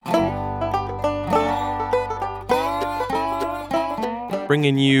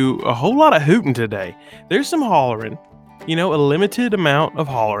bringing you a whole lot of hooting today. There's some hollering, a limited amount of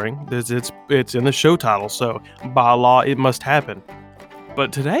hollering. It's in the show title, so by law it must happen.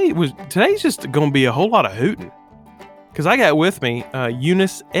 But today's just going to be a whole lot of hooting, because I got with me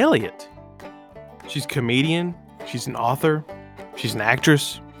Eunice Elliott. She's a comedian. She's an author. She's an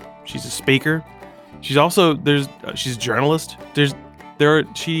actress. She's a speaker. She's also she's a journalist.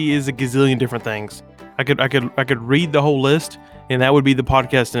 She is a gazillion different things. I could read the whole list, and that would be the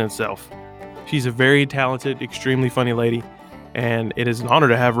podcast in itself. She's a very talented, extremely funny lady, and it is an honor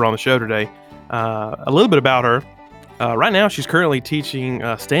to have her on the show today. A little bit about her. Right now, she's currently teaching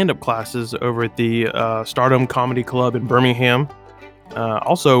stand-up classes over at the Stardom Comedy Club in Birmingham.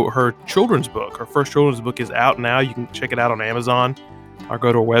 Also, her first children's book is out now. You can check it out on Amazon or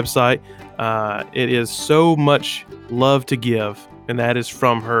go to her website. It is So Much Love to Give, and that is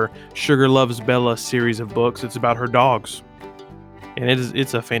from her Sugar Loves Bella series of books. It's about her dogs, and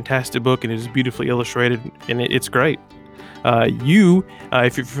it's a fantastic book, and it is beautifully illustrated, and it's great.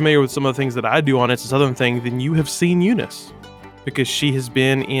 If you're familiar with some of the things that I do on It's a Southern Thing, then you have seen Eunice, because she has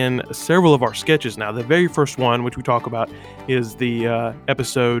been in several of our sketches now. The very first one, which we talk about, is the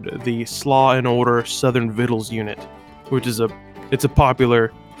episode, the Slaw and Order Southern Vittles Unit, which is it's a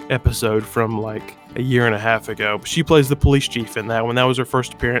popular episode from like a year and a half ago. She plays the police chief in that one. That was her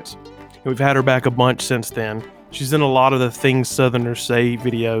first appearance. And we've had her back a bunch since then. She's in a lot of the Things Southerners Say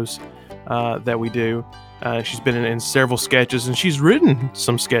videos that we do. She's been in several sketches, and she's written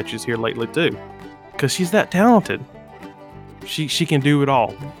some sketches here lately too, because she's that talented. She can do it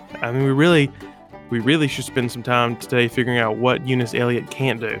all. I mean, we really should spend some time today figuring out what Eunice Elliott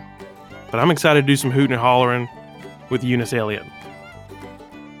can't do. But I'm excited to do some hooting and hollering with Eunice Elliott.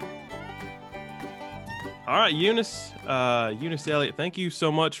 All right, Eunice Elliott, thank you so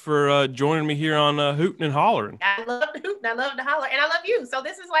much for joining me here on Hootin' and Hollering. I love to hoot and I love to holler, and I love you. So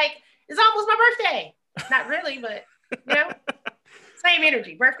this is it's almost my birthday. Not really, but same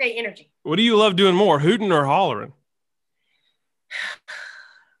energy, birthday energy. What do you love doing more, hooting or hollering?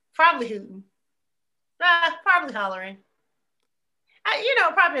 Probably hooting. Probably hollering.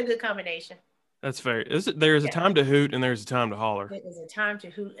 Probably a good combination. That's fair. There is a time to hoot and there's a time to holler. There is a time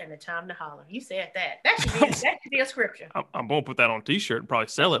to hoot and a time to holler. You said that. That should be a scripture. I'm going to put that on a t-shirt and probably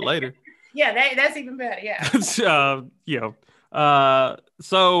sell it later. Yeah, that's even better. Yeah.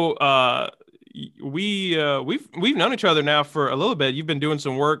 We've known each other now for a little bit. You've been doing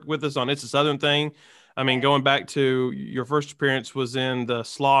some work with us on It's a Southern Thing. I mean, going back to your first appearance was in the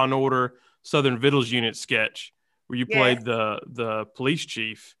Slaw and Order Southern Vittles Unit sketch, where you played the police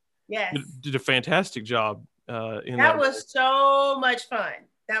chief. Yes. Did a fantastic job. That was so much fun.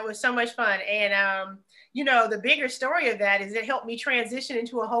 And, the bigger story of that is it helped me transition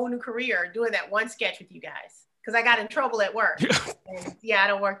into a whole new career doing that one sketch with you guys, because I got in trouble at work. And, I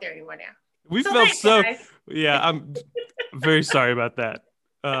don't work there anymore now. I'm very sorry about that.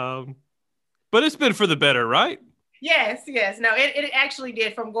 But it's been for the better, right? Yes. No, it actually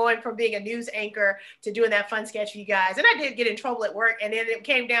did, from going from being a news anchor to doing that fun sketch for you guys. And I did get in trouble at work, and then it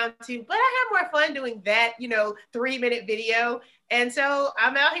came down to, but I have more fun doing that, 3-minute video. And so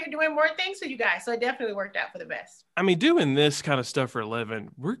I'm out here doing more things for you guys. So it definitely worked out for the best. I mean, doing this kind of stuff for a living,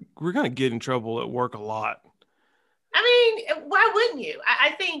 we're going to get in trouble at work a lot. I mean, why wouldn't you?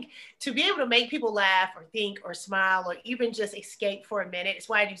 I think to be able to make people laugh or think or smile or even just escape for a minute, it's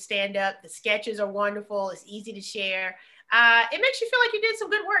why I do stand up. The sketches are wonderful. It's easy to share. It makes you feel like you did some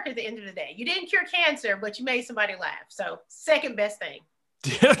good work at the end of the day. You didn't cure cancer, but you made somebody laugh. So second best thing.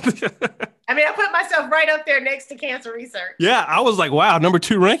 I mean, I put myself right up there next to cancer research. Yeah, I was like, wow, number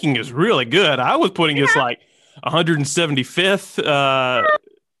 2 ranking is really good. I was putting us like 175th. I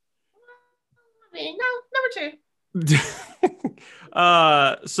mean, no, number 2.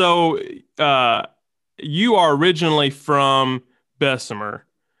 So you are originally from Bessemer.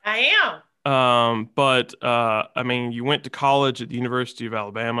 I am. But I mean, you went to college at the University of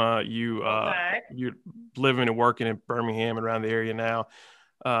Alabama. You're living and working in Birmingham and around the area now.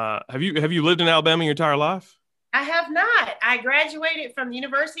 Have you lived in Alabama your entire life? I have not. I graduated from the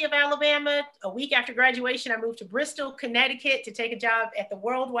University of Alabama. A week after graduation, I moved to Bristol, Connecticut to take a job at the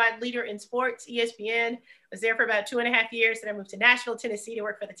worldwide leader in sports, ESPN. Was there for about 2.5 years. Then I moved to Nashville, Tennessee to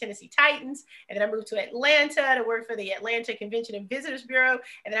work for the Tennessee Titans. And then I moved to Atlanta to work for the Atlanta Convention and Visitors Bureau.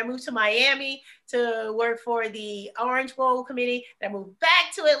 And then I moved to Miami to work for the Orange Bowl Committee. And I moved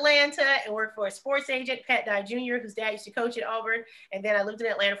back to Atlanta and worked for a sports agent, Pat Dye Jr., whose dad used to coach at Auburn. And then I lived in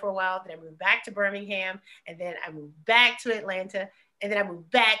Atlanta for a while. Then I moved back to Birmingham. And then I moved back to Atlanta. And then I moved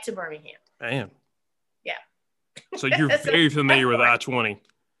back to Birmingham. Damn. Yeah. So you're very familiar with I-20.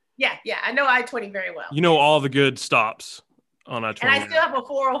 Yeah, I know I-20 very well. You know all the good stops. on I And I 29. still have a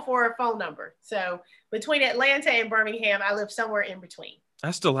 404 phone number. So between Atlanta and Birmingham, I live somewhere in between.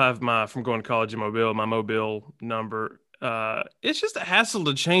 I still have my from going to college in Mobile, my Mobile number. It's just a hassle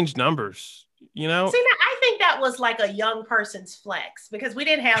to change numbers, you know? See, now I think that was like a young person's flex because we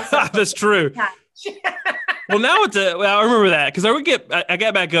didn't have cell phones. That's true. Well, now I remember that because I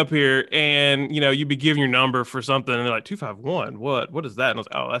got back up here and you'd be giving your number for something and they're like 251. What is that? And I was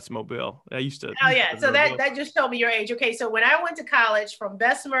like, oh, that's Mobile. I used to. Oh yeah, so Mobile. that just told me your age. Okay, so when I went to college from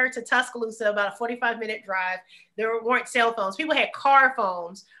Bessemer to Tuscaloosa, about a 45-minute drive, there weren't cell phones. People had car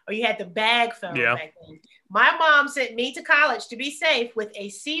phones, or you had the bag phone back then. My mom sent me to college to be safe with a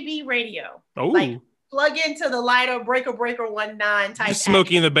CB radio. Oh, like plug into the lighter breaker 19 type. Just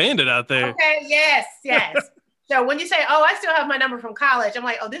Smokey and the Bandit out there. Okay, yes. So when you say, "Oh, I still have my number from college," I'm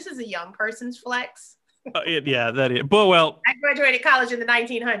like, "Oh, this is a young person's flex." Yeah, that is. But well, I graduated college in the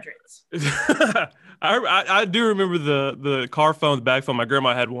 1900s. I do remember the car phone, the bag phone. My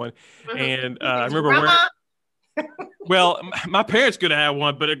grandma had one, and I remember well, my parents could have had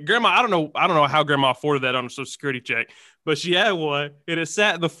one, but grandma, I don't know how grandma afforded that on a Social Security check, but she had one, and it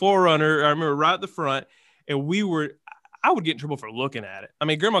sat in the Forerunner. I remember right at the front, and I would get in trouble for looking at it. I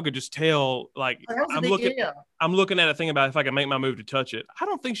mean, grandma could just tell, like, I'm looking at a thing about if I can make my move to touch it. I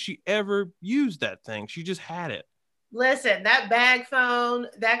don't think she ever used that thing. She just had it. Listen, that bag phone,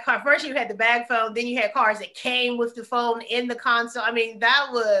 that car, first you had the bag phone, then you had cars that came with the phone in the console. I mean, that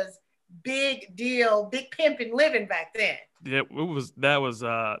was big deal, big pimping living back then. Yeah, that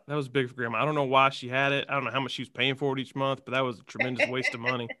was big for grandma. I don't know why she had it. I don't know how much she was paying for it each month, but that was a tremendous waste of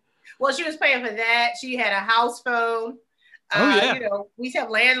money. Well, she was paying for that. She had a house phone. Oh yeah. We used to have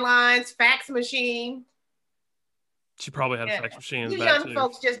landlines, fax machine. She probably had a fax machine. You young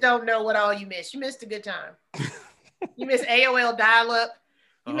folks just don't know what all you missed. You missed a good time. You missed AOL dial-up.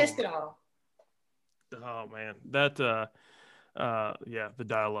 You missed it all. Oh man, that the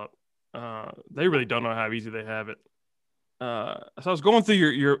dial-up. They really don't know how easy they have it. So I was going through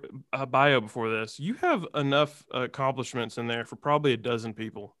your bio before this. You have enough accomplishments in there for probably a dozen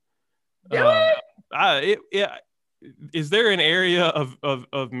people. Is there an area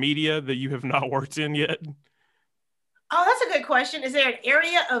of media that you have not worked in yet? Oh, that's a good question. Is there an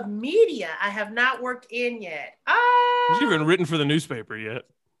area of media I have not worked in yet? You've even written for the newspaper yet?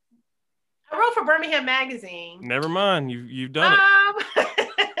 I wrote for Birmingham Magazine. Never mind. You've done it.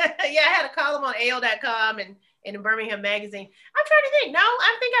 Yeah, I had a column on AO.com and in Birmingham Magazine. I'm trying to think. No,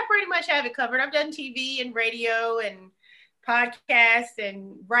 I think I pretty much have it covered. I've done TV and radio and podcasts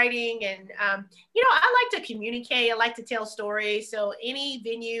and writing. And, I like to communicate. I like to tell stories. So any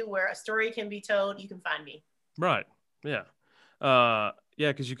venue where a story can be told, you can find me. Right. Yeah.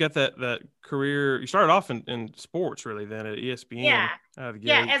 Because you got that career. You started off in sports, really, then at ESPN. Yeah.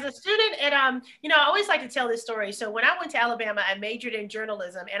 As a student, and I always like to tell this story. So when I went to Alabama, I majored in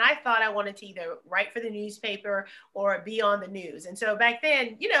journalism, and I thought I wanted to either write for the newspaper or be on the news. And so back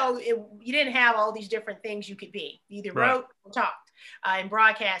then, you didn't have all these different things you could be. You either wrote or talked in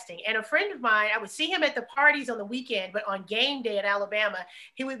broadcasting. And a friend of mine, I would see him at the parties on the weekend, but on game day at Alabama,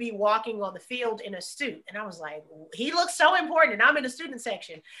 he would be walking on the field in a suit. And I was like, he looks so important, and I'm in the student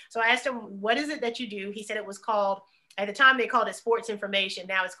section. So I asked him, what is it that you do? He said it was called, at the time they called it sports information.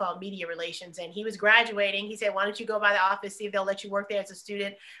 Now it's called media relations. And he was graduating. He said, why don't you go by the office, see if they'll let you work there as a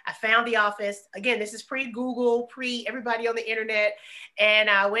student. I found the office. Again, this is pre-Google, everybody on the internet. And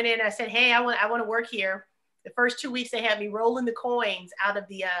I went in, I said, hey, I want to work here. The first 2 weeks they had me rolling the coins out of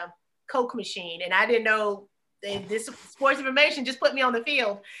the Coke machine. And I didn't know this sports information just put me on the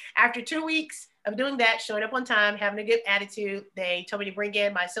field. After 2 weeks of doing that, showing up on time, having a good attitude, they told me to bring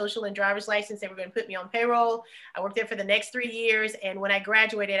in my social and driver's license. They were going to put me on payroll. I worked there for the next 3 years. And when I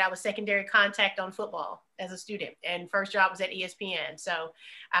graduated, I was secondary contact on football as a student. And first job was at ESPN. So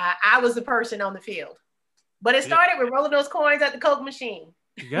I was the person on the field. But it started with rolling those coins at the Coke machine.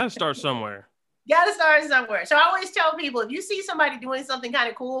 You got to start somewhere. Got to start somewhere. So I always tell people, if you see somebody doing something kind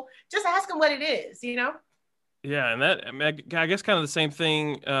of cool, just ask them what it is, Yeah, and I guess kind of the same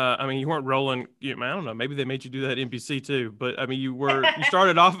thing. You weren't rolling. I don't know. Maybe they made you do that at NBC too. But you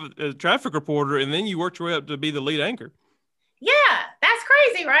started off as a traffic reporter, and then you worked your way up to be the lead anchor. Yeah, that's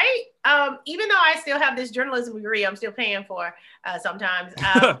crazy, right? Even though I still have this journalism degree, I'm still paying for sometimes.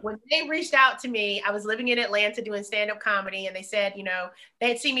 When they reached out to me, I was living in Atlanta doing stand-up comedy, and they said, they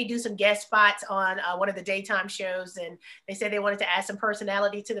had seen me do some guest spots on one of the daytime shows, and they said they wanted to add some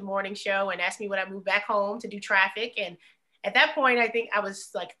personality to the morning show and asked me when I moved back home to do traffic. And at that point, I think I was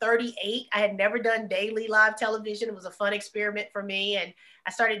like 38. I had never done daily live television. It was a fun experiment for me. And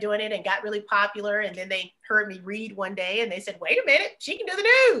I started doing it and got really popular. And then they heard me read one day and they said, wait a minute, she can do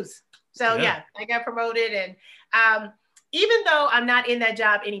the news. So yeah I got promoted. And even though I'm not in that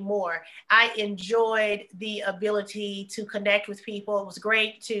job anymore, I enjoyed the ability to connect with people. It was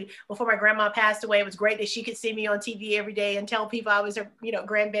great before my grandma passed away, it was great that she could see me on TV every day and tell people I was her,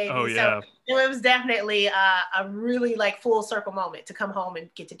 grandbaby. Oh So yeah. it was definitely a really like full circle moment to come home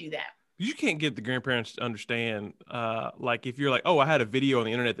and get to do that. You can't get the grandparents to understand, like if you're like, oh, I had a video on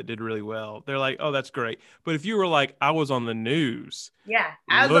the internet that did really well. They're like, oh, that's great. But if you were like, I was on the news, Yeah,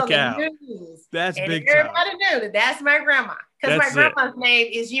 I was on look the out. news, That's and big time. everybody knew that that's my grandma because my That's it. grandma's name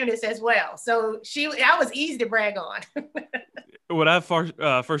is Eunice as well. So I was easy to brag on. When I first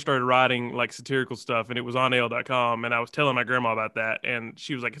started writing like satirical stuff, and it was on AL.com, and I was telling my grandma about that, and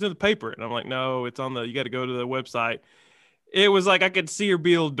she was like, "It's in the paper," and I'm like, "No, it's on the. You got to go to the website." It was like I could see her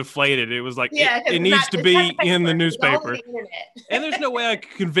be a little deflated. It was like Yeah, because it needs to it's not be the in the paper. It's only newspaper. the internet. And there's no way I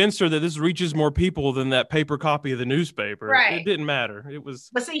could convince her that this reaches more people than that paper copy of the newspaper. Right. It didn't matter. It was.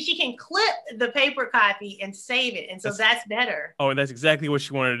 But see, she can clip the paper copy and save it, and so that's better. Oh, and that's exactly what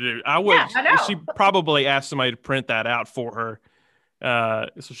she wanted to do. I would. Yeah, I know. She probably asked somebody to print that out for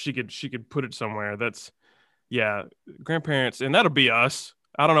her, so she could put it somewhere. That's yeah, grandparents, and that'll be us.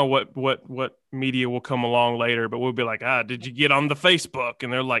 I don't know what media will come along later, but we'll be like, did you get on the Facebook?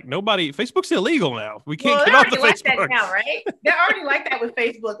 And they're like, nobody. Facebook's illegal now. We can't get on the like Facebook that now, right? They're already like that with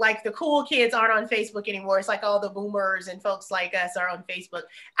Facebook. Like the cool kids aren't on Facebook anymore. It's like all the boomers and folks like us are on Facebook.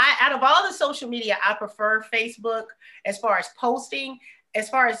 Out of all the social media, I prefer Facebook as far as posting. As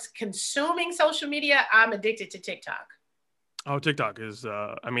far as consuming social media, I'm addicted to TikTok. Oh, TikTok is,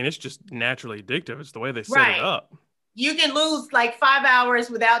 it's just naturally addictive. It's the way they set it up. You can lose like 5 hours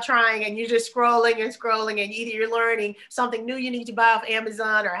without trying, and you're just scrolling and scrolling, and either you're learning something new you need to buy off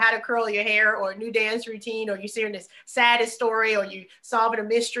Amazon, or how to curl your hair, or a new dance routine, or you're seeing this saddest story, or you solving a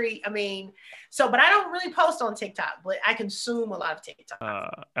mystery. But I don't really post on TikTok, but I consume a lot of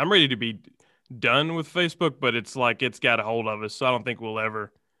TikTok. I'm ready to be done with Facebook, but it's like it's got a hold of us, so I don't think we'll ever.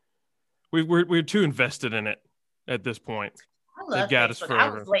 We're too invested in it at this point. I love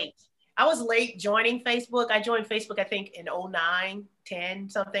Facebook. I was late joining Facebook. I joined Facebook, I think, in 09, 10,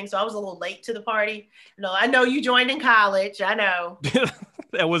 something. So I was a little late to the party. No, I know you joined in college. I know.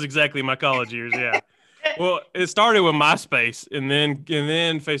 That was exactly my college years. Yeah. Well, it started with MySpace, and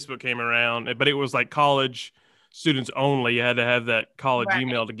then Facebook came around, but it was like college students only. You had to have that college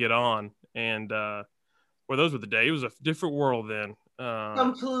email to get on. And those were the days. It was a different world then.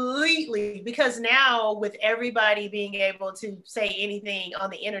 Completely, because now with everybody being able to say anything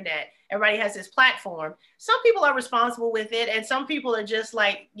on the internet, everybody has this platform. Some people are responsible with it, and some people are just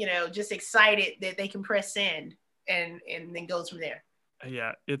like, just excited that they can press send and then goes from there.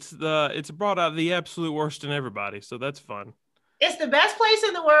 Yeah, it's brought out the absolute worst in everybody, so that's fun. It's the best place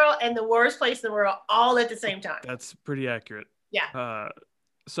in the world and the worst place in the world all at the same time. That's pretty accurate. Yeah.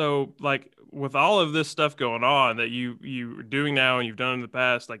 So like with all of this stuff going on that you're doing now and you've done in the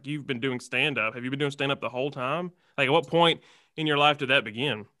past, like you've been doing stand-up. Have you been doing stand-up the whole time? Like at what point in your life did that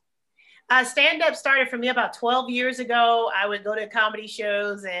begin? Stand-up started for me about 12 years ago. I would go to comedy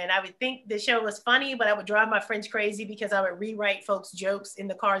shows and I would think the show was funny, but I would drive my friends crazy because I would rewrite folks' jokes in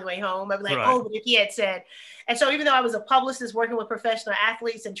the car on the way home. I'd be like, oh, but if he had said. And so even though I was a publicist working with professional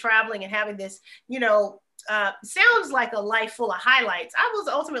athletes and traveling and having this, sounds like a life full of highlights, I was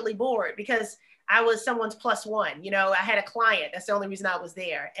ultimately bored because I was someone's plus one. I had a client. That's the only reason I was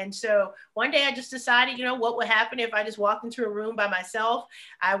there. And so one day I just decided, what would happen if I just walked into a room by myself?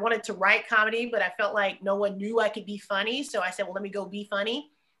 I wanted to write comedy, but I felt like no one knew I could be funny. So I said, well, let me go be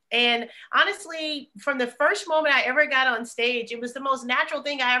funny. And honestly, from the first moment I ever got on stage, it was the most natural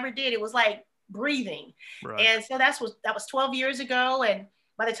thing I ever did. It was like breathing. Right. And so that was 12 years ago. And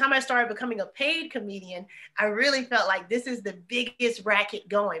by the time I started becoming a paid comedian, I really felt like this is the biggest racket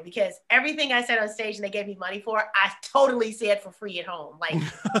going, because everything I said on stage and they gave me money for, I totally said for free at home, like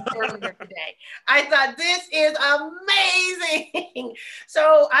earlier today. I thought, this is amazing.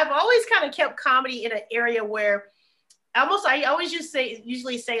 So I've always kind of kept comedy in an area where I always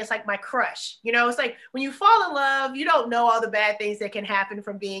usually say it's like my crush. It's like when you fall in love, you don't know all the bad things that can happen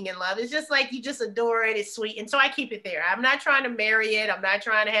from being in love. It's just like you just adore it. It's sweet. And so I keep it there. I'm not trying to marry it. I'm not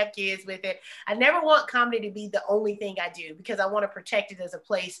trying to have kids with it. I never want comedy to be the only thing I do, because I want to protect it as a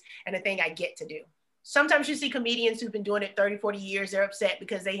place and a thing I get to do. Sometimes you see comedians who've been doing it 30, 40 years. They're upset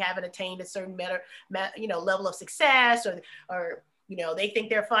because they haven't attained a certain level of success, or they think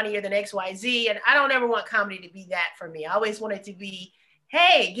they're funnier than XYZ. And I don't ever want comedy to be that for me. I always want it to be,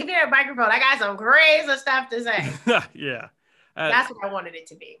 hey, give me that microphone. I got some crazy stuff to say. Yeah. That's what I wanted it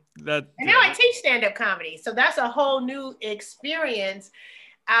to be. And now I teach stand-up comedy. So that's a whole new experience,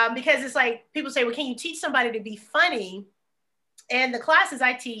 because it's like people say, well, can you teach somebody to be funny? And the classes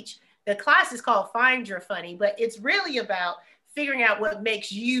I teach, the class is called Find Your Funny, but it's really about figuring out what makes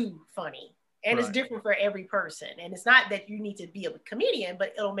you funny. And it's different for every person. And it's not that you need to be a comedian,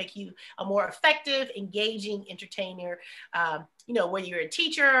 but it'll make you a more effective, engaging entertainer. Whether you're a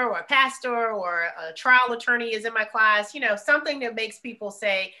teacher or a pastor or a trial attorney is in my class, something that makes people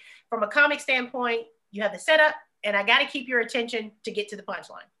say, from a comic standpoint, you have the setup and I got to keep your attention to get to the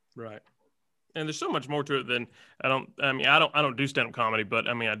punchline. Right. And there's so much more to it than I don't do stand-up comedy, but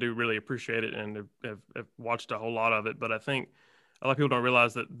I do really appreciate it and have watched a whole lot of it. But I think a lot of people don't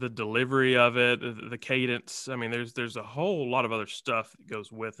realize that the delivery of it, the cadence, there's a whole lot of other stuff that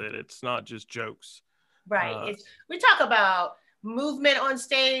goes with it. It's not just jokes. Right. We talk about movement on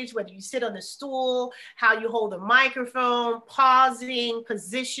stage, whether you sit on the stool, how you hold the microphone, pausing,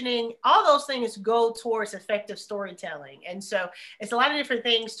 positioning, all those things go towards effective storytelling. And so it's a lot of different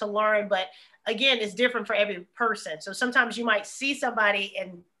things to learn, but again, it's different for every person. So sometimes you might see somebody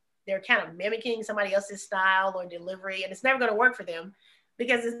and they're kind of mimicking somebody else's style or delivery, and it's never going to work for them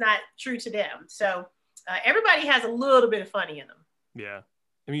because it's not true to them. So everybody has a little bit of funny in them. Yeah.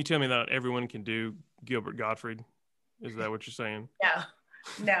 You tell me that everyone can do Gilbert Gottfried. Is that what you're saying?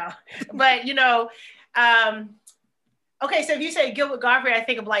 No. But, okay, so if you say Gilbert Gottfried, I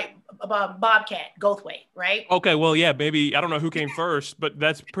think of like Bobcat Goldthwait, right? Okay, well, yeah, maybe, I don't know who came first, but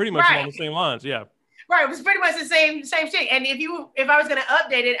that's pretty much along the same lines, yeah. Right, it was pretty much the same thing. And if I was going to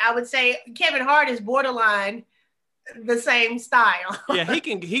update it, I would say Kevin Hart is borderline the same style. Yeah,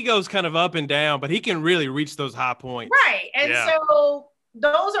 he goes kind of up and down, but he can really reach those high points. Right, and so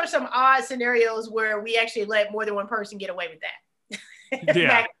those are some odd scenarios where we actually let more than one person get away with that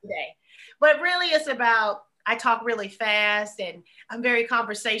back in the day. But really, it's about, I talk really fast and I'm very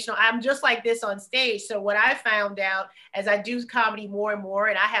conversational. I'm just like this on stage. So what I found out as I do comedy more and more,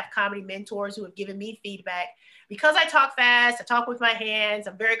 and I have comedy mentors who have given me feedback, because I talk fast, I talk with my hands,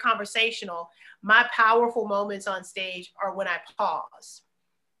 I'm very conversational, my powerful moments on stage are when I pause.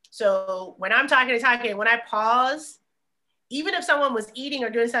 So when I'm talking, when I pause, even if someone was eating or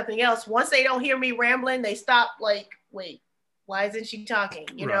doing something else, once they don't hear me rambling, they stop like, wait, why isn't she talking?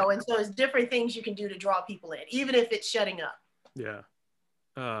 You know? And so it's different things you can do to draw people in, even if it's shutting up. Yeah.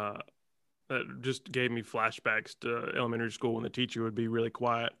 That just gave me flashbacks to elementary school when the teacher would be really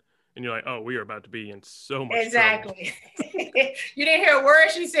quiet. And you're like, oh, we are about to be in so much trouble. You didn't hear a word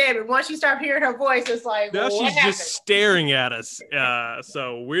she said, but once you start hearing her voice, it's like, now she's just staring at us.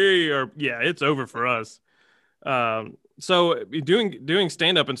 So we are, it's over for us. So doing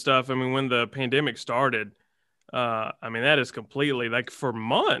stand-up and stuff, when the pandemic started, that is completely, like, for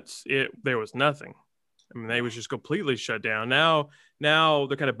months, there was nothing. They was just completely shut down. Now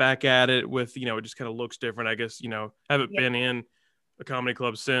they're kind of back at it with, it just kind of looks different. I guess, haven't been in a comedy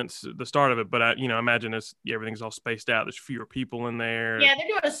club since the start of it, but I imagine everything's all spaced out. There's fewer people in there. Yeah, they're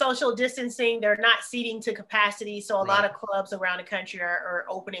doing a social distancing. They're not seating to capacity. So a lot of clubs around the country are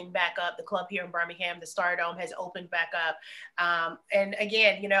opening back up. The club here in Birmingham, the Stardome, has opened back up. And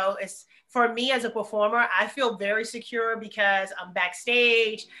again, it's, for me as a performer, I feel very secure because I'm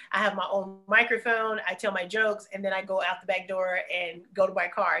backstage. I have my own microphone. I tell my jokes, and then I go out the back door and go to my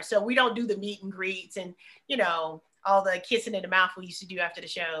car. So we don't do the meet and greets and, all the kissing in the mouth we used to do after the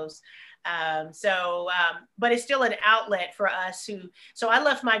shows. But it's still an outlet for us so I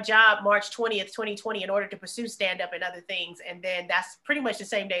left my job March 20th, 2020 in order to pursue stand-up and other things. And then that's pretty much the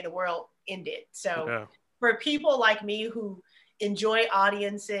same day the world ended. So for people like me who enjoy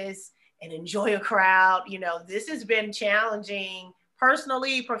audiences and enjoy a crowd, this has been challenging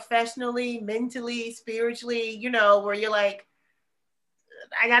personally, professionally, mentally, spiritually, where you're like,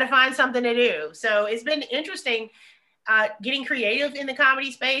 I got to find something to do. So it's been interesting getting creative in the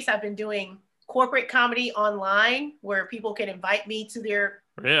comedy space. I've been doing corporate comedy online where people can invite me to their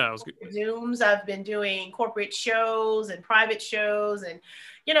Zooms. I've been doing corporate shows and private shows, and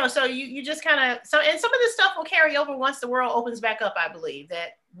so you just kind of, and some of this stuff will carry over once the world opens back up. I believe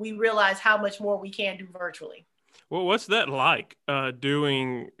that we realize how much more we can do virtually. Well, what's that like,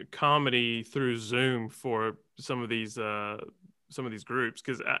 doing comedy through Zoom for some of these groups?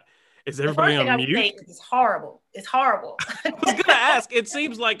 Because is everybody on mute? It's horrible. It's horrible. I was gonna ask. It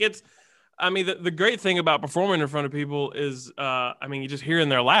seems like it's. The great thing about performing in front of people is, you just hearing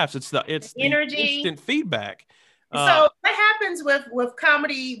their laughs. It's the energy, the instant feedback. So what happens with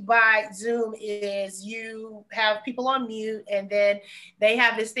comedy by Zoom is you have people on mute, and then they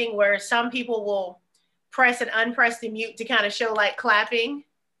have this thing where some people will press and unpress the mute to kind of show like clapping,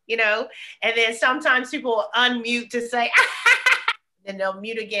 and then sometimes people unmute to say. then they'll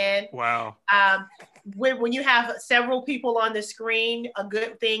mute again. Wow. When you have several people on the screen, a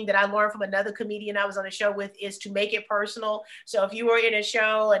good thing that I learned from another comedian I was on a show with is to make it personal. So if you were in a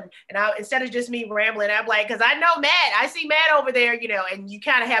show and instead of just me rambling, I'm like, because I know Matt, I see Matt over there, and you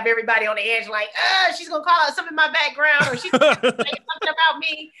kind of have everybody on the edge like, she's going to call out something in my background or she's going to say something about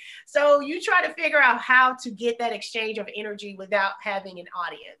me. So you try to figure out how to get that exchange of energy without having an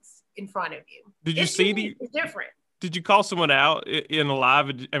audience in front of you. Did you see it's different. Did you call someone out in a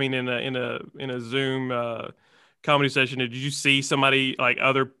live? I mean, in a Zoom comedy session? Did you see somebody, like,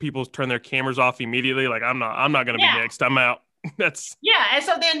 other people turn their cameras off immediately? Like, I'm not going to be next. I'm out. And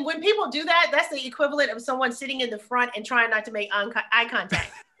so then when people do that, that's the equivalent of someone sitting in the front and trying not to make eye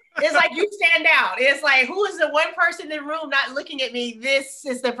contact. It's like you stand out. It's like, who is the one person in the room not looking at me? This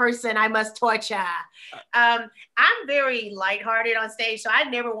is the person I must torture. I'm very lighthearted on stage, so I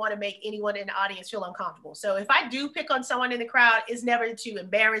never want to make anyone in the audience feel uncomfortable. So if I do pick on someone in the crowd, it's never to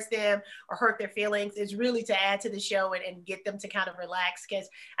embarrass them or hurt their feelings. It's really to add to the show and get them to kind of relax. Because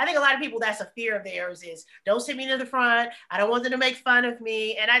I think a lot of people, that's a fear of theirs is, don't sit me to the front. I don't want them to make fun of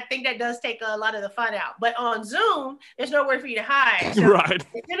me. And I think that does take a lot of the fun out. But on Zoom, there's nowhere for you to hide. So right.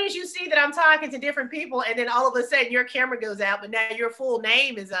 As soon as you see that I'm talking to different people and then all of a sudden your camera goes out, but now your full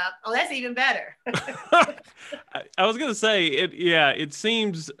name is up. Oh, that's even better. I was gonna say it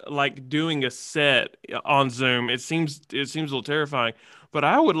seems like doing a set on Zoom. It seems a little terrifying, but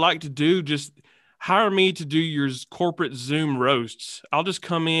I would like to just hire me to do your corporate Zoom roasts. I'll just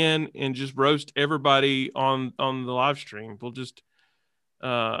come in and just roast everybody on the live stream. We'll just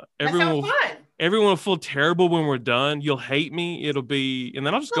everyone will feel terrible when we're done. You'll hate me. It'll be, and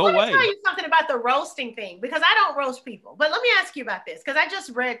then I'll just go away. Let me tell you something about the roasting thing, because I don't roast people. But let me ask you about this, because I just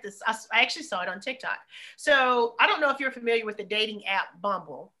read this. I actually saw it on TikTok. So I don't know if you're familiar with the dating app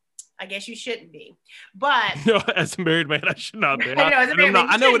Bumble. I guess you shouldn't be, but no, as a married man, I should not be. I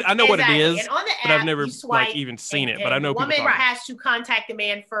know what it is, and on the app, but I've never even seen it. But I know the woman has to contact the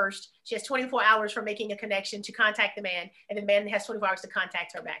man first. She has 24 hours for making a connection to contact the man, and the man has 24 hours to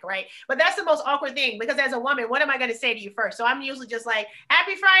contact her back, right? But that's the most awkward thing, because as a woman, what am I going to say to you first? So I'm usually just like,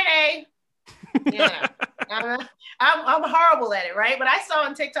 "Happy Friday." Yeah, I'm horrible at it, right? But I saw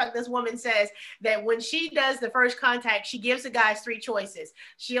on TikTok, this woman says that when she does the first contact, she gives the guys 3 choices.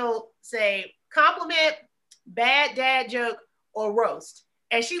 She'll say compliment, bad dad joke, or roast,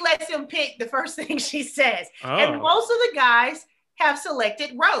 and she lets him pick the first thing she says. And most of the guys have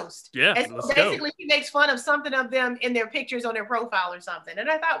selected roast. Yeah, and so basically she makes fun of something of them in their pictures on their profile or something. And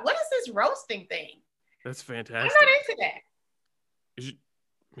I thought, what is this roasting thing? That's fantastic. I'm not into that.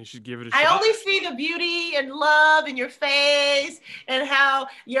 You should give it a shot. I only see the beauty and love in your face and how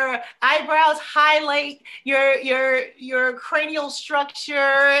your eyebrows highlight your cranial structure.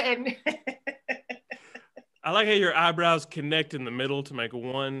 And I like how your eyebrows connect in the middle to make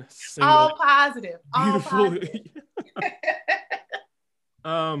one single. All positive. Beautiful.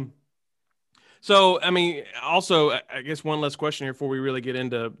 So, I mean, also, I guess one last question here before we really get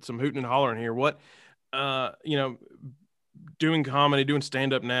into some hooting and hollering here. What, doing comedy, doing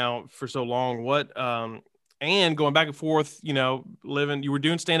stand-up now for so long, and going back and forth, you were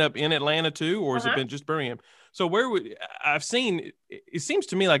doing stand-up in Atlanta too, or has it been just Birmingham? So I've seen, it seems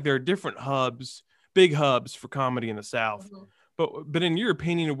to me like there are different big hubs for comedy in the South. Mm-hmm. But in your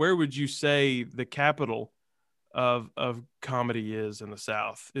opinion, where would you say the capital of comedy is in the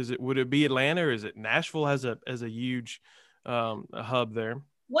South? Would it be Atlanta, or is it Nashville as a huge hub there?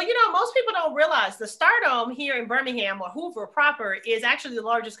 Well, most people don't realize the Stardome here in Birmingham, or Hoover proper, is actually the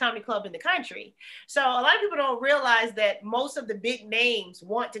largest comedy club in the country. So a lot of people don't realize that most of the big names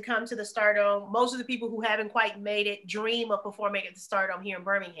want to come to the Stardome. Most of the people who haven't quite made it dream of performing at the Stardome here in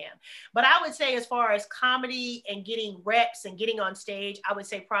Birmingham. But I would say, as far as comedy and getting reps and getting on stage, I would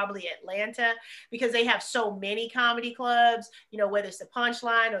say probably Atlanta, because they have so many comedy clubs, whether it's the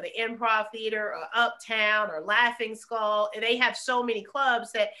Punchline or the Improv Theater or Uptown or Laughing Skull. They have so many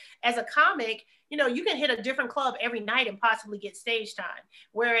clubs that as a comic, you can hit a different club every night and possibly get stage time.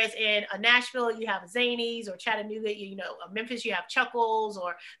 Whereas in Nashville, you have Zanies, or Chattanooga, Memphis, you have Chuckles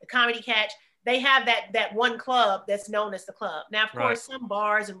or the Comedy Catch. They have that one club that's known as the club. Now, of course, some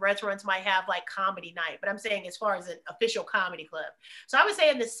bars and restaurants might have like comedy night, but I'm saying as far as an official comedy club. So I would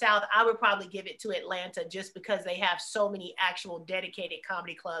say in the South, I would probably give it to Atlanta, just because they have so many actual dedicated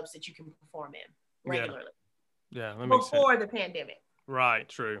comedy clubs that you can perform in regularly. Yeah, that makes before sense. The pandemic. Right,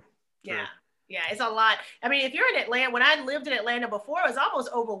 true. Yeah, it's a lot. I mean, if you're in Atlanta, when I lived in Atlanta before, it was almost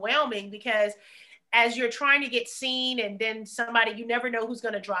overwhelming, because as you're trying to get seen, and then somebody, you never know who's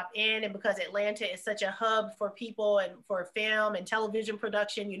going to drop in. And because Atlanta is such a hub for people and for film and television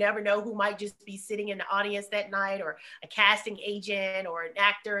production, you never know who might just be sitting in the audience that night, or a casting agent or an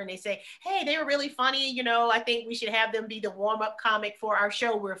actor. And they say, hey, they were really funny. You know, I think we should have them be the warm-up comic for our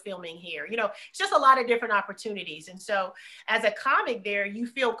show we're filming here. You know, it's just a lot of different opportunities. And so as a comic there, you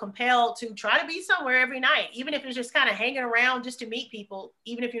feel compelled to try to be somewhere every night, even if it's just kind of hanging around just to meet people,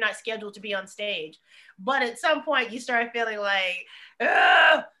 even if you're not scheduled to be on stage. But at some point you start feeling like,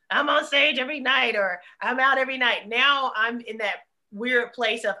 I'm on stage every night, or I'm out every night. Now I'm in that weird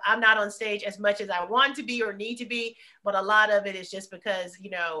place of I'm not on stage as much as I want to be or need to be, but a lot of it is just because, you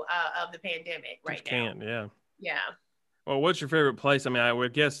know, of the pandemic right now. Yeah. Well, what's your favorite place? I mean, I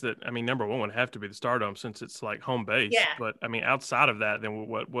would guess that, I mean, number one would have to be the Stardome, since it's like home base. Yeah. But I mean, outside of that, then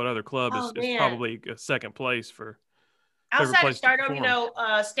what other club is probably a second place for? Outside of Stardome, you know,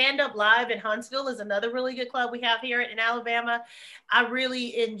 Stand Up Live in Huntsville is another really good club we have here in Alabama. I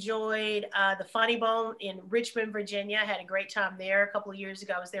really enjoyed the Funny Bone in Richmond, Virginia. I had a great time there a couple of years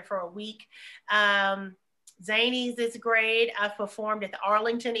ago. I was there for a week. Zanies is great. I've performed at the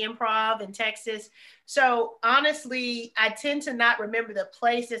Arlington Improv in Texas. So honestly, I tend to not remember the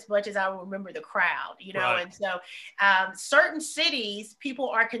place as much as I remember the crowd, you know? Right. And so certain cities, people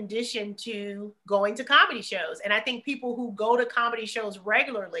are conditioned to going to comedy shows. And I think people who go to comedy shows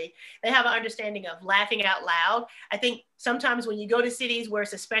regularly, they have an understanding of laughing out loud. I think sometimes when you go to cities where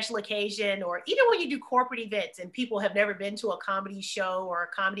it's a special occasion, or even when you do corporate events and people have never been to a comedy show or a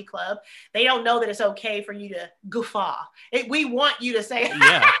comedy club, they don't know that it's okay for you to guffaw. We want you to say,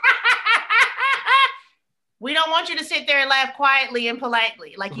 yeah. We don't want you to sit there and laugh quietly and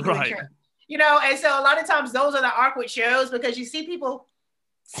politely like you do in church. You know, and so a lot of times those are the awkward shows, because you see people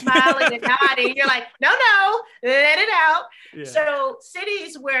smiling and nodding. You're like, no, let it out. Yeah. So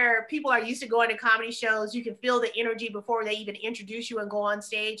cities where people are used to going to comedy shows, you can feel the energy before they even introduce you and go on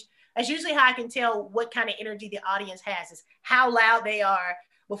stage. That's usually how I can tell what kind of energy the audience has, is how loud they are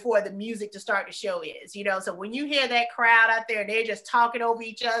before the music to start the show is, you know? So when you hear that crowd out there, they're just talking over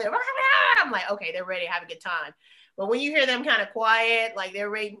each other, I'm like, okay, they're ready to have a good time. But when you hear them kind of quiet, like they're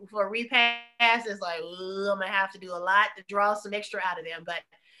waiting for a repass, it's like, I'm gonna have to do a lot to draw some extra out of them. But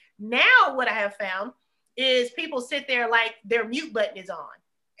now what I have found is people sit there like their mute button is on,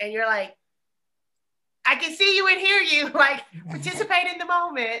 and you're like, I can see you and hear you, like participate in the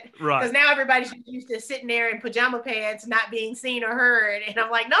moment. Right. Because now everybody's used to sitting there in pajama pants, not being seen or heard. And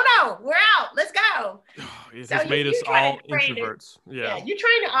I'm like, no, we're out. Let's go. It has made us all introverts. Yeah. You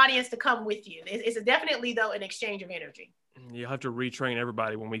train the audience to come with you. It's definitely, though, an exchange of energy. You have to retrain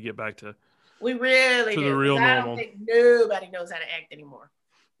everybody when we get back to we really to do. The real normal. I don't think nobody knows how to act anymore.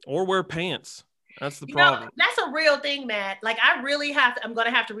 Or wear pants. That's the problem. Know, that's a real thing, Matt. Like I'm going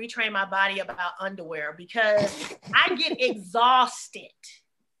to have to retrain my body about underwear, because I get exhausted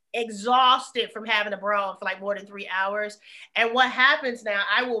from having a bra on for like more than 3 hours. And what happens now,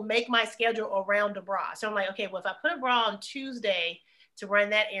 I will make my schedule around the bra. So I'm like, okay, well, if I put a bra on Tuesday to run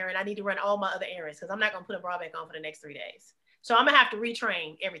that errand, I need to run all my other errands, because I'm not going to put a bra back on for the next 3 days. So I'm going to have to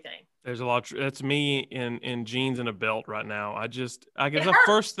retrain everything. There's a lot. That's me in jeans and a belt right now. I guess the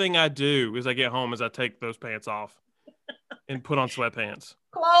first thing I do is I get home is I take those pants off and put on sweatpants.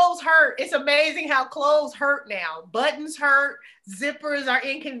 Clothes hurt. It's amazing how clothes hurt now. Buttons hurt. Zippers are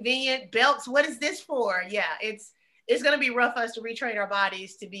inconvenient. Belts. What is this for? Yeah, it's going to be rough for us to retrain our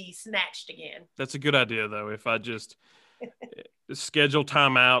bodies to be snatched again. That's a good idea, though. If I just schedule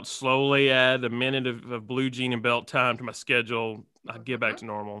time out, slowly add a minute of blue jean and belt time to my schedule, I'd get back to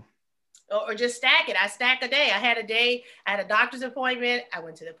normal. Or just stack it. I stack a day. I had a doctor's appointment. I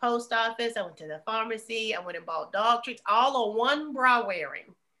went to the post office. I went to the pharmacy. I went and bought dog treats, all on one bra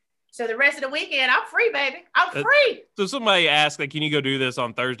wearing. So the rest of the weekend, I'm free, baby. I'm free. So somebody asked, like, can you go do this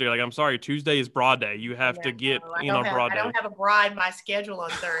on Thursday? Like, I'm sorry, Tuesday is bra day. You have to get on bra day. I don't have a bra in my schedule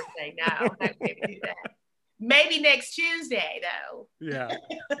on Thursday. No, I can't do that. Maybe next Tuesday, though. Yeah.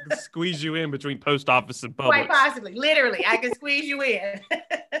 Squeeze you in between post office and Publix. Quite possibly. Literally, I can squeeze you in.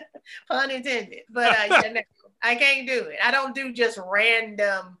 Pun intended. But no, I can't do it. I don't do just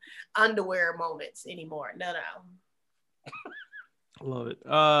random underwear moments anymore. No. Love it.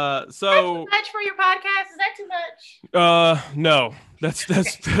 So too much for your podcast? Is that too much? No.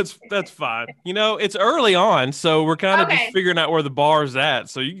 That's fine. You know, it's early on, so we're kind of just figuring out where the bar's at.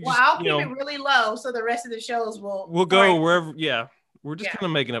 So I'll keep it really low, so the rest of the shows we'll go wherever. Yeah, we're just kind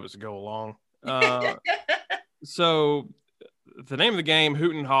of making up as we go along. So the name of the game,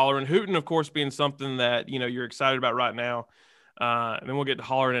 Hootin' and Hollerin'. Hootin', of course, being something that you're excited about right now. And then we'll get to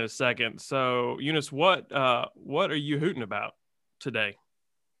hollering in a second. So Eunice, what are you hooting about today?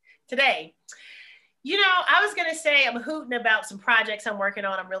 I was going to say I'm hooting about some projects I'm working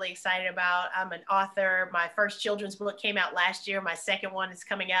on. I'm really excited about. I'm an author. My first children's book came out last year. My second one is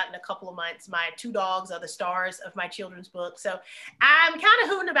coming out in a couple of months. My two dogs are the stars of my children's book. So I'm kind of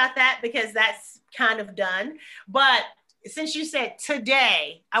hooting about that because that's kind of done. But since you said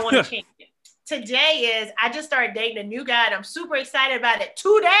today, I want to change it. Today is I just started dating a new guy and I'm super excited about it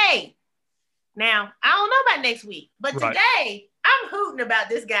today. Now, I don't know about next week, but today I'm hooting about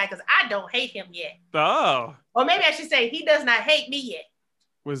this guy because I don't hate him yet. Oh. Or maybe I should say he does not hate me yet.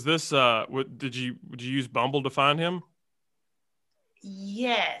 Was this did you use Bumble to find him?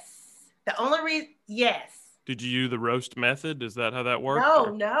 Yes. The only reason, yes. Did you use the roast method? Is that how that worked?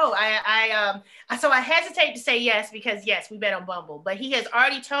 No. So I hesitate to say yes because yes, we met on Bumble, but he has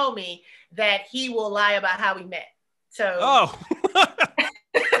already told me that he will lie about how we met. So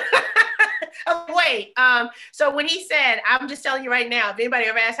wait. So when he said, I'm just telling you right now, if anybody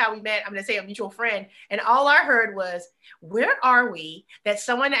ever asks how we met, I'm going to say a mutual friend. And all I heard was, where are we? That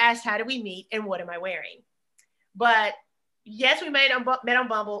someone asked, how did we meet? And what am I wearing? But yes, we met on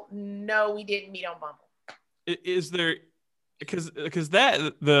Bumble. No, we didn't meet on Bumble. Is there, because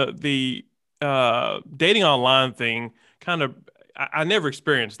that, the dating online thing kind of, I never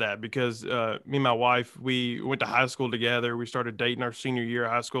experienced that because me and my wife, we went to high school together. We started dating our senior year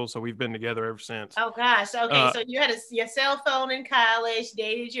of high school, so we've been together ever since. Oh gosh, okay. So you had your cell phone in college,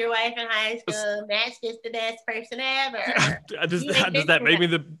 dated your wife in high school. That's just the best person ever. Does that make me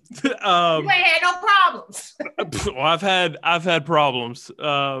the? You ain't had no problems. Well, I've had problems.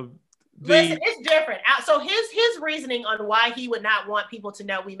 Listen, it's different. So his reasoning on why he would not want people to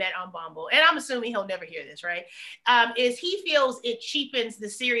know we met on Bumble, and I'm assuming he'll never hear this, right? Is he feels it cheapens the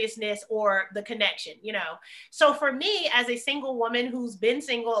seriousness or the connection, So for me, as a single woman who's been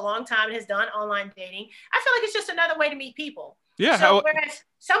single a long time and has done online dating, I feel like it's just another way to meet people. Yeah. So whereas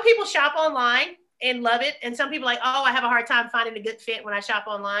some people shop online and love it, and some people are like, oh, I have a hard time finding a good fit when I shop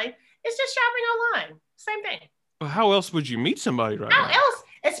online. It's just shopping online. Same thing. Well, how else would you meet somebody right now? How else?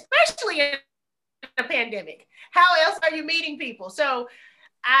 Especially in a pandemic. How else are you meeting people? So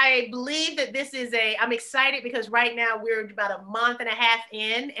I believe that I'm excited because right now we're about a month and a half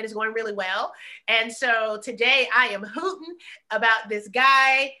in and it's going really well. And so today I am hooting about this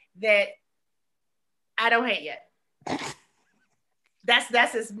guy that I don't hate yet.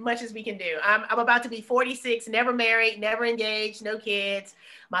 That's as much as we can do. I'm about to be 46, never married, never engaged, no kids.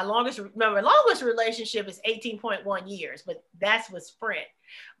 My longest relationship is 18.1 years, but that's with Sprint.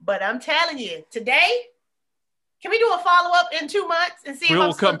 But I'm telling you, today, can we do a follow-up in 2 months and see if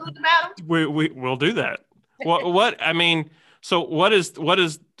I'm still good about him? We'll do that. I mean, so what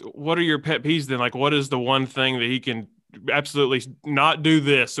are your pet peeves then? Like, what is the one thing that he can absolutely not do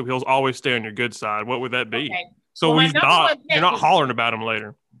this so he'll always stay on your good side? What would that be? Okay. So you're not hollering about him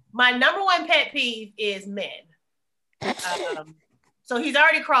later. My number one pet peeve is men. So he's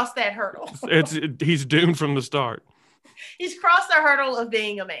already crossed that hurdle. He's doomed from the start. He's crossed the hurdle of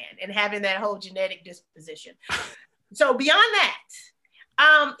being a man and having that whole genetic disposition. So beyond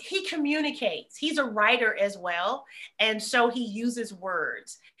that, he communicates. He's a writer as well. And so he uses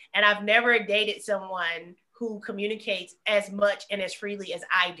words. And I've never dated someone who communicates as much and as freely as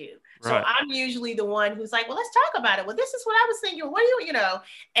I do. Right. So I'm usually the one who's like, well, let's talk about it. Well, this is what I was thinking. What do you,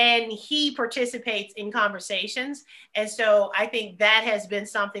 and he participates in conversations. And so I think that has been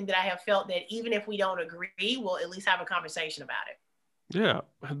something that I have felt that even if we don't agree, we'll at least have a conversation about it. Yeah.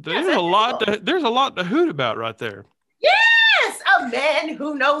 There's a lot to hoot about right there. Yes. A man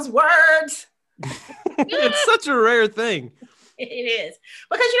who knows words. It's such a rare thing. It is.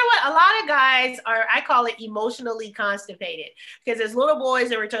 Because you know what? A lot of guys I call it emotionally constipated. Because as little boys,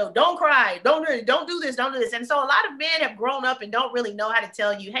 they were told, don't cry, don't do this, don't do this. And so a lot of men have grown up and don't really know how to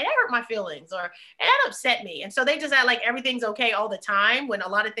tell you, hey, that hurt my feelings, or hey, that upset me. And so they just act like everything's okay all the time when a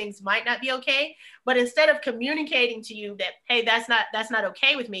lot of things might not be okay. But instead of communicating to you that, hey, that's not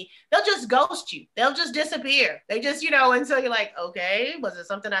okay with me, they'll just ghost you. They'll just disappear. They just, and so you're like, okay, was it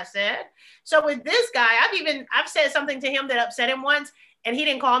something I said? So with this guy, I've said something to him that upset him once, and he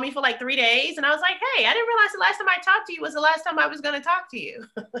didn't call me for like 3 days. And I was like, hey, I didn't realize the last time I talked to you was the last time I was going to talk to you.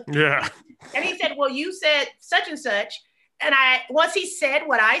 Yeah. And he said, well, you said such and such. And once he said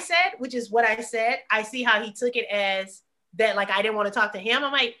what I said, which is what I said, I see how he took it as that, like, I didn't want to talk to him.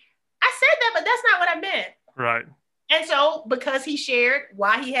 I'm like, I said that, but that's not what I meant. Right. And so because he shared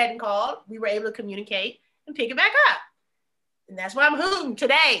why he hadn't called, we were able to communicate and pick it back up. And that's why I'm hooting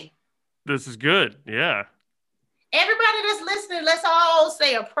today. This is good. Yeah. Everybody that's listening, let's all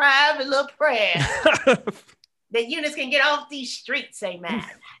say a private little prayer that Eunice can get off these streets. Amen.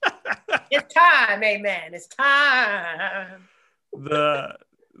 It's time. Amen. It's time.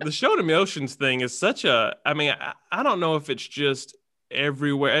 the showing emotions thing is such a, I mean, I don't know if it's just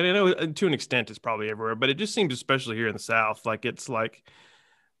everywhere. And I know to an extent it's probably everywhere, but it just seems, especially here in the South, like it's like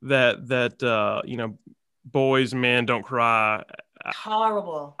that boys, men don't cry.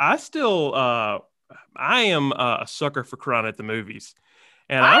 Horrible. I still, I am a sucker for crying at the movies,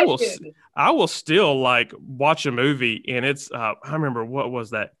 and Are you? I will still like watch a movie, and it's, I remember what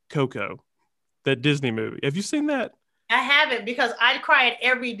was that, Coco, that Disney movie. Have you seen that? I haven't because I cry at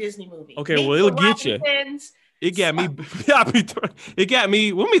every Disney movie. Okay, Meet well, it'll the get you. Robinsons. It got me. It got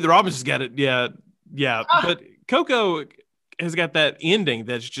me. Well, Meet the Robinsons got it. Yeah, yeah. Oh, But Coco has got that ending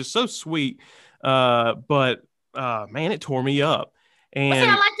that's just so sweet. But man, it tore me up. well, see, I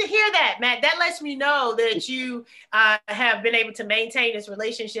And like to hear that, Matt. That lets me know that you have been able to maintain this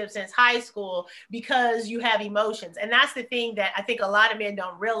relationship since high school because you have emotions. And that's the thing that I think a lot of men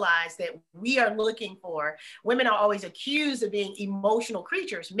don't realize that we are looking for. Women are always accused of being emotional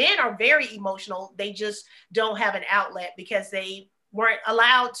creatures. Men are very emotional. They just don't have an outlet because they weren't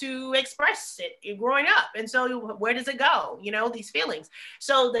allowed to express it growing up. And so where does it go? You know, these feelings.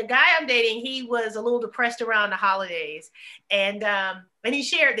 So the guy I'm dating, he was a little depressed around the holidays. And he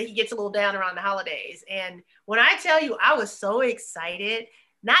shared that he gets a little down around the holidays. And when I tell you, I was so excited,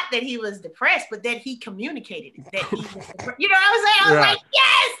 not that he was depressed, but that he communicated that he was depressed. You know what I'm saying? I was yeah. like,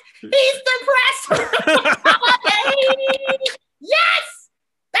 yes, he's depressed. Yes,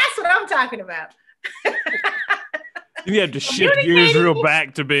 that's what I'm talking about. You have to shift gears real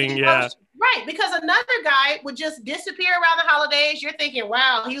back to being, yeah. Right, because another guy would just disappear around the holidays. You're thinking,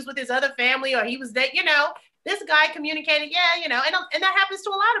 wow, he was with his other family or he was there, you know. This guy communicated, yeah, you know, and that happens to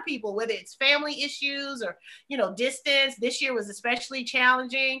a lot of people, whether it's family issues or, you know, distance. This year was especially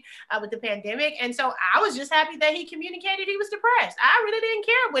challenging with the pandemic. And so I was just happy that he communicated he was depressed. I really didn't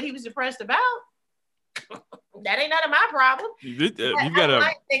care what he was depressed about. That ain't none of my problem. You've got I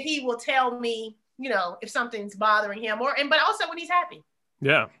like that he will tell me, you know, if something's bothering him but also when he's happy.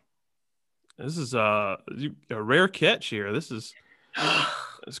 Yeah. This is a rare catch here. This is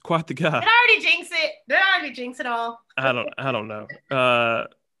it's quite the guy. Did I already jinx it? Did I already jinx it all? I don't know.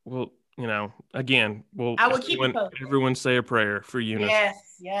 Well, you know, again, I will keep you posted. Everyone say a prayer for Eunice.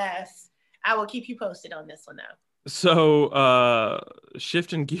 Yes. I will keep you posted on this one though. So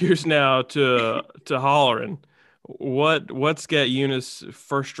shifting gears now to hollering. What's got Eunice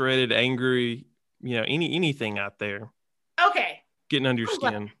frustrated, angry, you know, anything out there? Okay. Getting under your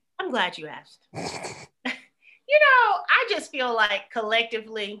skin. I'm glad you asked. You know, I just feel like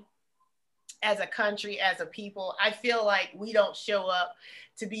collectively, as a country, as a people, I feel like we don't show up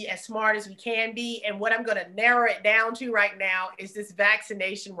to be as smart as we can be. And what I'm going to narrow it down to right now is this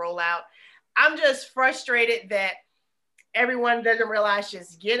vaccination rollout. I'm just frustrated that everyone doesn't realize,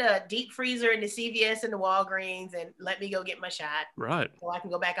 just get a deep freezer in the CVS and the Walgreens and let me go get my shot. Right. So I can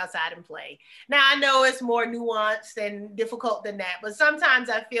go back outside and play. Now, I know it's more nuanced and difficult than that, but sometimes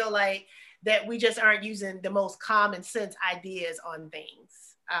I feel like that we just aren't using the most common sense ideas on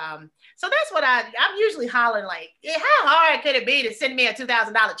things. So that's what I'm usually hollering like, how hard could it be to send me a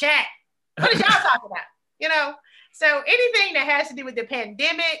 $2,000 check? What is y'all talking about? You know? So anything that has to do with the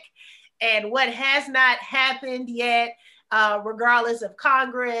pandemic and what has not happened yet, regardless of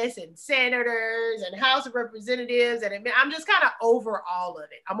Congress and senators and House of Representatives. And I'm just kind of over all of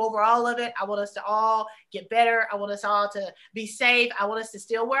it. I'm over all of it. I want us to all get better. I want us all to be safe. I want us to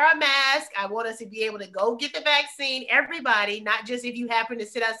still wear a mask. I want us to be able to go get the vaccine, everybody, not just if you happen to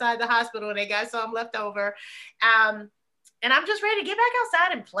sit outside the hospital and they got some left over. And I'm just ready to get back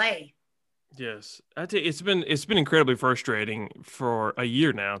outside and play. Yes. I tell you, it's been incredibly frustrating for a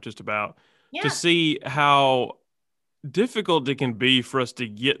year now, just about, to see how difficult it can be for us to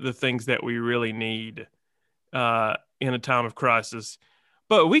get the things that we really need in a time of crisis,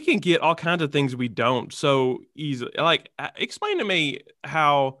 but we can get all kinds of things we don't so easily. Like, explain to me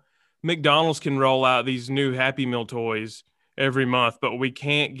how McDonald's can roll out these new Happy Meal toys every month, but we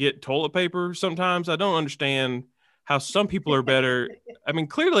can't get toilet paper sometimes. I don't understand how some people are better. I mean,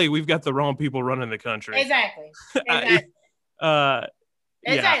 clearly we've got the wrong people running the country. Exactly. Yeah.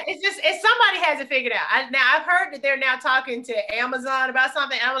 It's somebody has it figured out. Now I've heard that they're now talking to Amazon about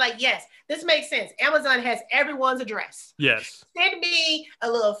something. And I'm like, yes, this makes sense. Amazon has everyone's address. Yes. Send me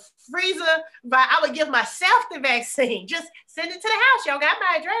a little freezer. I would give myself the vaccine. Just send it to the house. Y'all got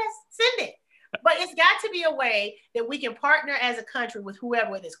my address. Send it. But it's got to be a way that we can partner as a country with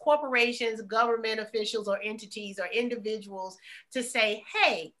whoever, whether it's corporations, government officials, or entities, or individuals, to say,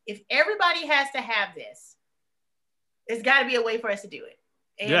 hey, if everybody has to have this, there's got to be a way for us to do it.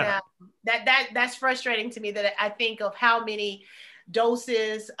 And that's frustrating to me, that I think of how many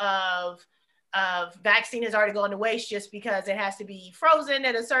doses of of vaccine has already gone to waste just because it has to be frozen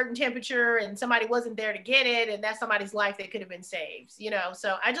at a certain temperature and somebody wasn't there to get it, and that's somebody's life that could have been saved,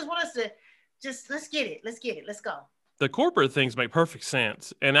 So I just want us to let's get it, let's go. The corporate things make perfect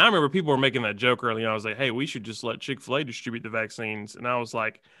sense. And I remember people were making that joke early on. I was like, hey, we should just let Chick-fil-A distribute the vaccines. And I was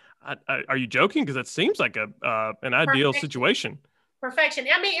like, are you joking? Because that seems like an ideal situation. Perfection.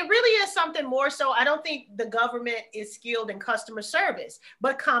 I mean, it really is something more so. I don't think the government is skilled in customer service,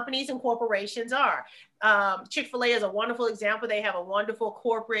 but companies and corporations are. Chick-fil-A is a wonderful example. They have a wonderful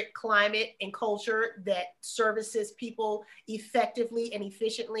corporate climate and culture that services people effectively and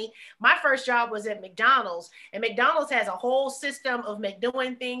efficiently. My first job was at McDonald's, and McDonald's has a whole system of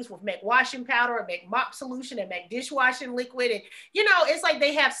McDoing things with McWashing powder and McMop solution and McDishwashing liquid. And, it's like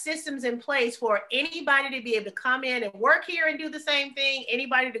they have systems in place for anybody to be able to come in and work here and do the same thing,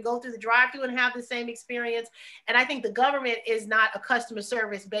 anybody to go through the drive-thru and have the same experience. And I think the government is not a customer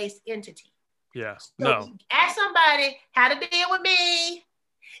service-based entity. Yes. So no. Ask somebody how to deal with me,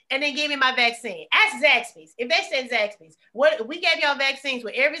 and then give me my vaccine. Ask Zaxby's. If they said Zaxby's, what we gave y'all vaccines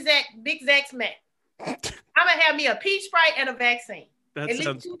with every Big Zax Mac. I'm gonna have me a peach Sprite and a vaccine. At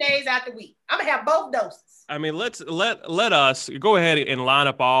least 2 days out the week. I'm gonna have both doses. I mean, let us go ahead and line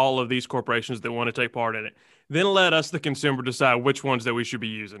up all of these corporations that want to take part in it. Then let us, the consumer, decide which ones that we should be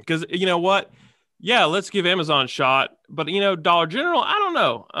using. Because you know what? Yeah, let's give Amazon a shot. But, Dollar General, I don't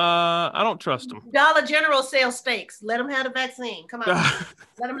know. I don't trust them. Dollar General sells steaks. Let them have the vaccine. Come on.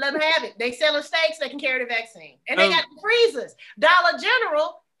 let them have it. They sell steaks. They can carry the vaccine. And they got the freezers. Dollar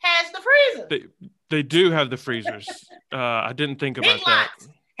General has the freezers. They do have the freezers. I didn't think about Big Lots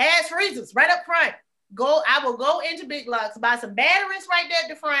has freezers right up front. I will go into Big Lots, buy some batteries right there at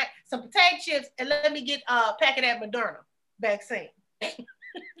the front, some potato chips, and let me get a pack of that Moderna vaccine.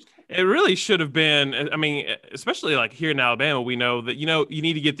 It really should have been. I mean, especially like here in Alabama, we know that, you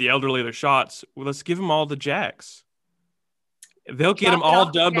need to get the elderly their shots. Well, let's give them all the Jacks. They'll get them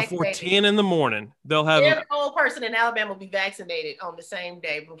all done before 10 in the morning. They'll have every old person in Alabama will be vaccinated on the same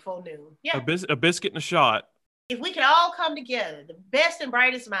day before noon. Yeah. A biscuit and a shot. If we could all come together, the best and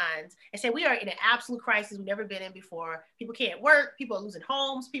brightest minds, and say we are in an absolute crisis we've never been in before. People can't work. People are losing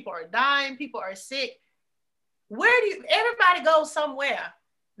homes. People are dying. People are sick. Everybody go somewhere.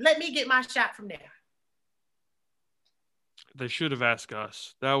 Let me get my shot from there. They should have asked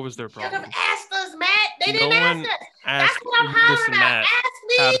us. That was their problem. Should have asked us, Matt. They didn't ask us. That's what I'm hollering about. Ask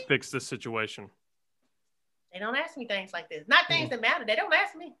me how to fix this situation. They don't ask me things like this. Not things that matter. They don't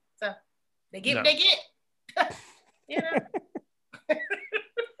ask me. So they get what they get.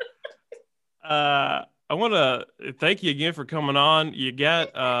 I want to thank you again for coming on. You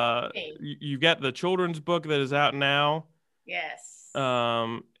got you got the children's book that is out now. Yes.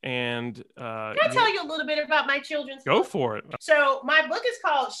 Can I tell you a little bit about my children's book? Go book? for it. So my book is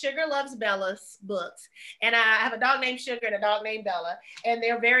called Sugar Loves Bella's Books. And I have a dog named Sugar and a dog named Bella, and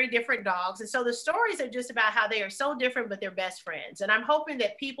they're very different dogs. And so the stories are just about how they are so different, but they're best friends. And I'm hoping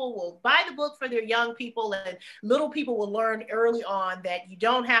that people will buy the book for their young people, and little people will learn early on that you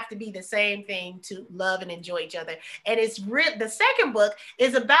don't have to be the same thing to love and enjoy each other. And the second book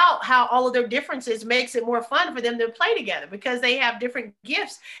is about how all of their differences makes it more fun for them to play together, because they have different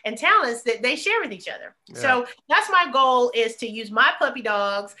gifts and talents that they share with each other. Yeah. So that's my goal, is to use my puppy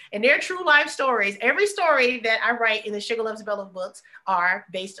dogs and their true life stories. Every story that I write in the Sugar Loves Bella books are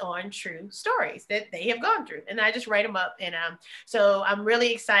based on true stories that they have gone through. And I just write them up. And so I'm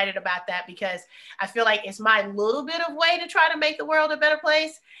really excited about that, because I feel like it's my little bit of way to try to make the world a better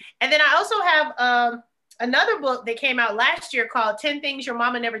place. And then I also have another book that came out last year called 10 Things Your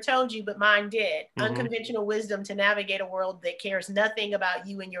Mama Never Told You, But Mine Did. Mm-hmm. Unconventional Wisdom to Navigate a World That Cares Nothing About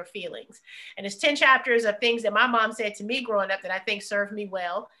You and Your Feelings. And it's 10 chapters of things that my mom said to me growing up that I think served me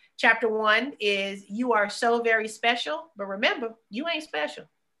well. Chapter 1 is, you are so very special, but remember, you ain't special.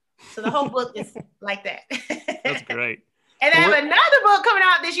 So the whole book is like that. That's great. And I have another book coming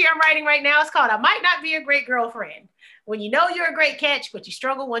out this year I'm writing right now. It's called I Might Not Be a Great Girlfriend. When you know you're a great catch, but you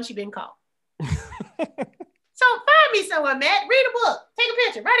struggle once you've been caught. So find me someone, Matt. Read a book. Take a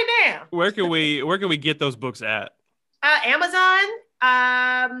picture. Write it down. Where can we get those books at? Amazon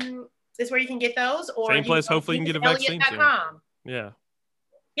is where you can get those. Or same place. Hopefully you can get a vaccine soon. Yeah.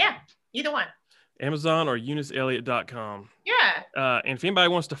 Yeah. Either one. Amazon or EuniceElliott.com. Yeah. And if anybody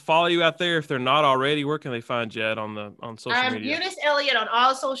wants to follow you out there, if they're not already, where can they find you at on social media? Eunice Elliott on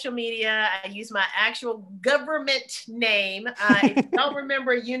all social media. I use my actual government name. If you don't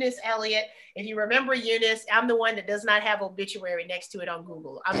remember Eunice Elliott, if you remember Eunice, I'm the one that does not have obituary next to it on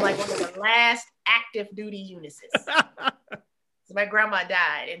Google. I'm like one of the last active duty Eunices. So my grandma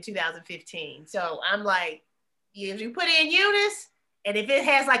died in 2015. So I'm like, if you put in Eunice, And if it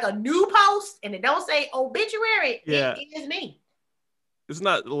has like a new post and it don't say obituary, Yeah. it is me. It's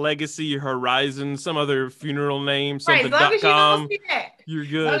not Legacy Horizon, some other funeral name, Right, as long as you something.com. don't see that. You're As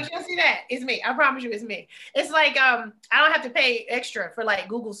good. long as you don't see that, it's me. I promise you it's me. It's like I don't have to pay extra for like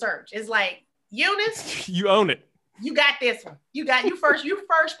Google search. It's like Eunice. You own it. You got this one. You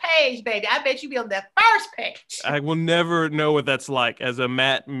first page, baby. I bet you be on the first page. I will never know what that's like as a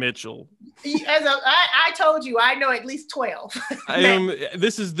Matt Mitchell. I told you, I know at least 12.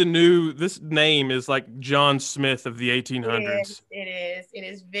 This name is like John Smith of the 1800s. It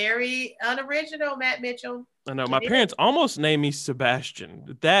is very unoriginal, Matt Mitchell. I know. My parents almost named me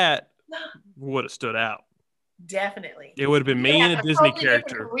Sebastian. That would have stood out. Definitely. It would have been me and a Disney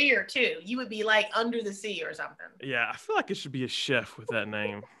character. Career too. You would be like Under the Sea or something. Yeah, I feel like it should be a chef with that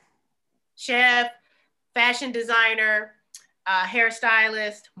name. Chef, fashion designer,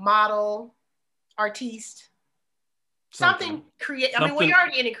 hairstylist, model, artiste. Something creative. I mean, well, you're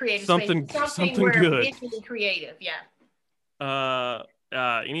already in a creative space. Something good. Visually creative. Yeah.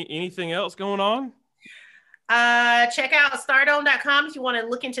 Anything else going on? Check out stardome.com if you want to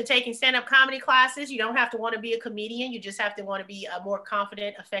look into taking stand-up comedy classes. You don't have to want to be a comedian. You just have to want to be a more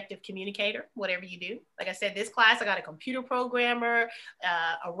confident, effective communicator, whatever you do. Like I said, this class, I got a computer programmer,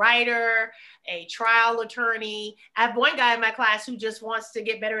 a writer, a trial attorney. I have one guy in my class who just wants to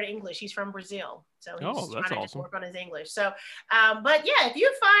get better at English. He's from Brazil. So he's trying to just work on his English. So, but yeah, if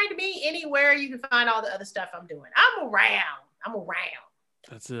you find me anywhere, you can find all the other stuff I'm doing. I'm around.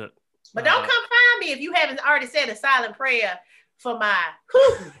 That's it. But don't come find me if you haven't already said a silent prayer for my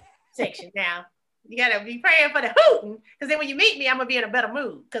hooting section. Now, you got to be praying for the hooting, because then when you meet me, I'm going to be in a better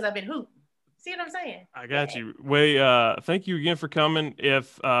mood because I've been hooting. See what I'm saying? I got you. Wait, thank you again for coming.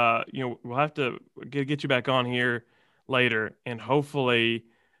 If, we'll have to get you back on here later, and hopefully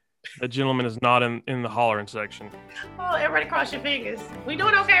that gentleman is not in the hollering section. Oh, everybody cross your fingers. We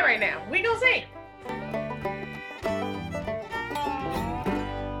doing okay right now. We going to see.